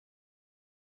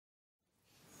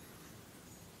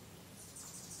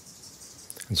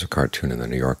There's a cartoon in the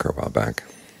New Yorker a while back.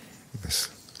 This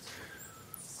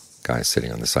guy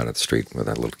sitting on the side of the street with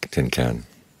a little tin can,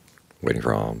 waiting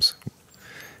for alms.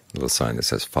 A little sign that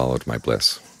says, "Followed my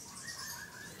bliss."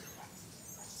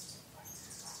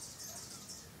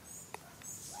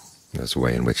 There's a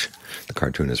way in which the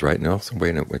cartoon is right, and also a way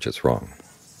in which it's wrong.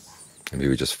 If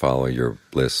you just follow your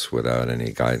bliss without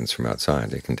any guidance from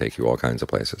outside, it can take you all kinds of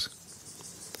places.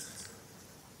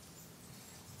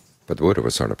 But the Buddha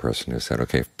was sort of person who said,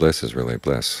 okay, if bliss is really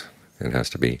bliss, it has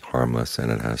to be harmless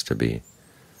and it has to be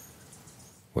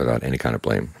without any kind of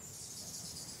blame.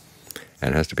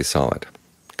 And it has to be solid,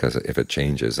 because if it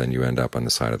changes, then you end up on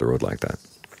the side of the road like that.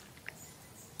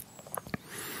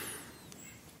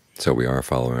 So we are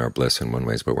following our bliss in one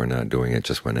ways, but we're not doing it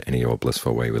just in any old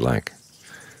blissful way we like.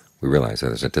 We realize that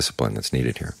there's a discipline that's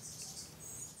needed here.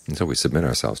 And so we submit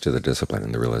ourselves to the discipline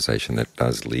and the realization that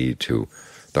does lead to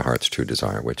the heart's true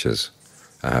desire, which is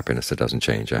a happiness that doesn't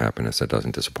change, a happiness that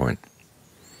doesn't disappoint.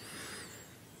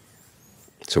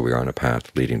 So we are on a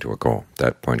path leading to a goal.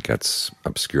 That point gets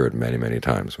obscured many, many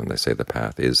times when they say the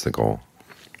path is the goal.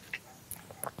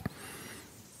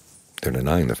 They're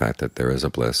denying the fact that there is a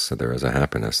bliss, that there is a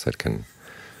happiness that can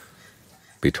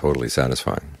be totally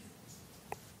satisfying,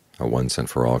 a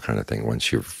once-and-for-all kind of thing.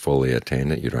 Once you've fully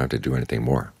attained it, you don't have to do anything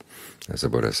more. As the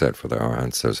Buddha said, for the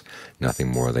Arahants, there's nothing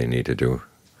more they need to do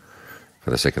for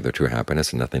the sake of their true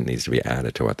happiness, and nothing needs to be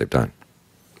added to what they've done.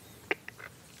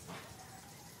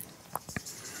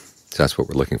 So that's what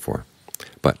we're looking for.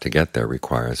 But to get there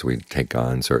requires we take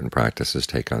on certain practices,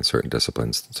 take on certain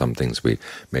disciplines. Some things we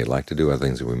may like to do, other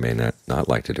things we may not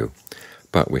like to do.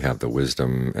 But we have the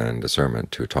wisdom and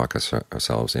discernment to talk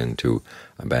ourselves into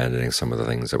abandoning some of the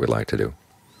things that we like to do,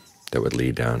 that would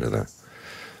lead down to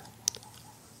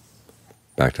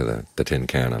back to the tin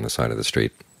can on the side of the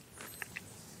street.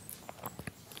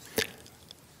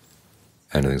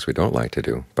 And the things we don't like to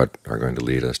do, but are going to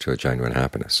lead us to a genuine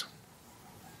happiness.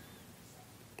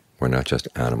 We're not just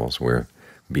animals. We're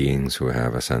beings who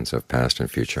have a sense of past and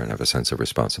future and have a sense of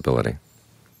responsibility.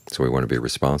 So we want to be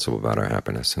responsible about our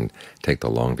happiness and take the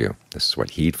long view. This is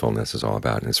what heedfulness is all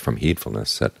about, and it's from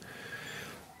heedfulness that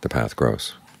the path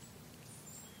grows.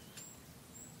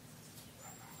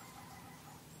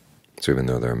 So even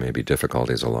though there may be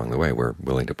difficulties along the way, we're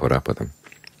willing to put up with them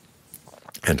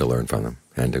and to learn from them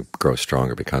and to grow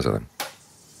stronger because of them.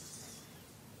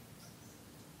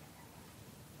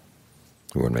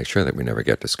 We want to make sure that we never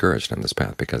get discouraged on this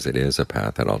path, because it is a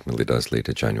path that ultimately does lead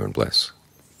to genuine bliss,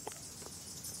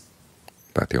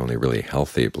 but the only really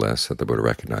healthy bliss that the Buddha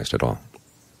recognized at all.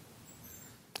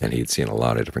 And he'd seen a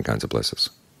lot of different kinds of blisses.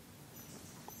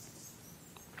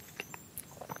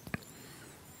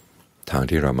 ทาง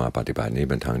ที่เรามาปฏิบัตินี้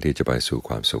เป็นทางที่จะไปสู่ค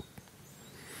วามสุข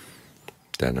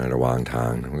แต่ในระหว่างทา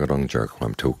งมันก็ต้องเจอควา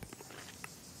มทุกข์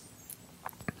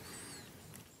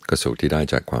ก็สุขที่ได้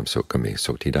จากความสุขก็มี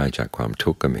สุขที่ได้จากความ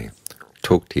ทุกข์ก็มี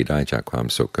ทุกข์ที่ได้จากความ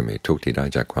สุขก็มีทุกข์ที่ได้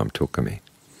จากความทุกข์ก็มี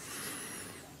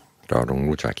เราต้อง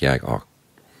รู้จักแยกออก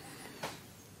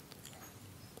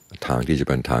ทางที่จะ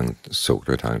เป็นทางสุขห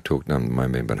รือทางทุกข์นั้นไม่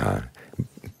เป็นปัญหา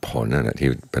ผลนั่นแหละที่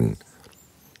เป็น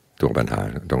ตัวปัญหา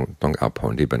ต้องเอาผ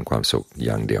ลที่เป็นความสุขอ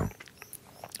ย่างเดียว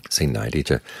สิ่งไหนที่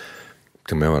จะ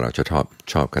ถึงแม้ว่าเราจะ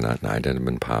ชอบขนาดไหนแต่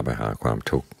มันพาไปหาความ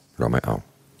ทุกข์เราไม่เอา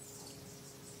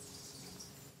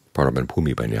เพราะเราเป็นผู้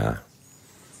มีปัญญา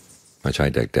ไม่ใช่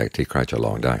เด็กๆที่ใครจะล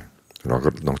องได้เราก็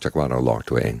นอกจากว่าเราหลอก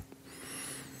ตัวเอง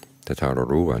แต่ถ้าเรา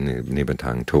รู้ว่านี่เป็นท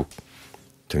างทุกข์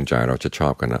ถึงใจเราจะชอ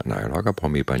บขนาดไหนเราก็พอ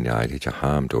มีปัญญาที่จะ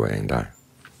ห้ามตัวเองได้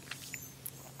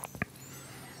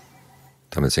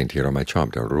ถ้าเป็นสิ่งที่เราไม่ชอบ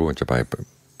แต่รู้ว่าจะ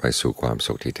ไปสู่ความ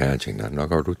สุขที่แท้จริงนั้นเรา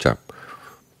ก็รู้จัก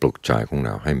ปลุกใจของเร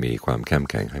าให้มีความเข้ม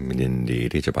แข็งให้มันยินดี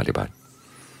ที่จะปฏิบัติ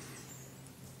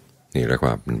นี่เรียก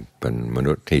ว่าเป็นม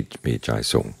นุษย์ที่มีใจ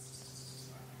สูง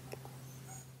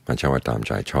มันใช่ว่าตามใ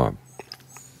จชอบ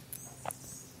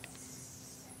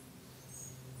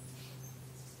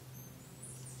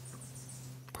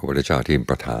พระพุทธเจ้าที่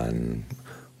ประทาน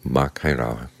มรรคให้เรา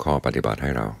ข้อปฏิบัติใ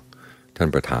ห้เราท่าน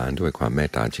ประทานด้วยความเม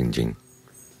ตตาจริงๆ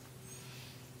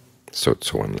สุด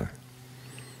ส่วนเลย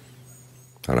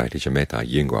อะไรที่จะเมตตา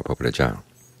ยิ่งกว่าพระพุทธเจ้า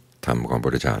ธรรมของพระพุ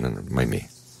ทธเจ้านั้นไม่มี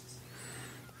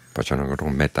เพราะฉะนั้นก็ต้อ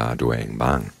งเมตตาตัวเอง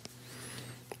บ้าง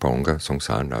พระองค์ก็สงส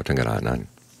ารเราถึงขนาดนั้น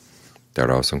แต่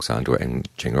เราสงสารตัวเอง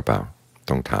จริงหรือเปล่า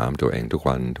ต้องถามตัวเองทุก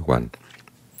วัน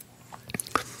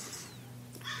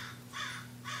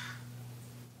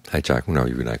ให้ใจของเรา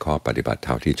อยู่ในข้อปฏิบัติเ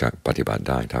ท่าที่จะปฏิบัติ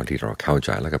ได้เท่าที่เราเข้าใจ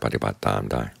แล้วก็ปฏิบัติตาม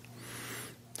ได้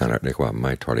นั่นแหละเรียกว่าไ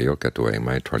ม่ทรยศกับตัวเองไ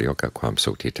ม่ทรยศกับความ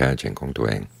สุขที่แท้จริงของตัว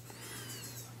เอง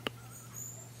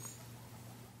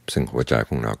ซึ่งหัวใจข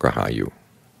องเราก็หาอยู่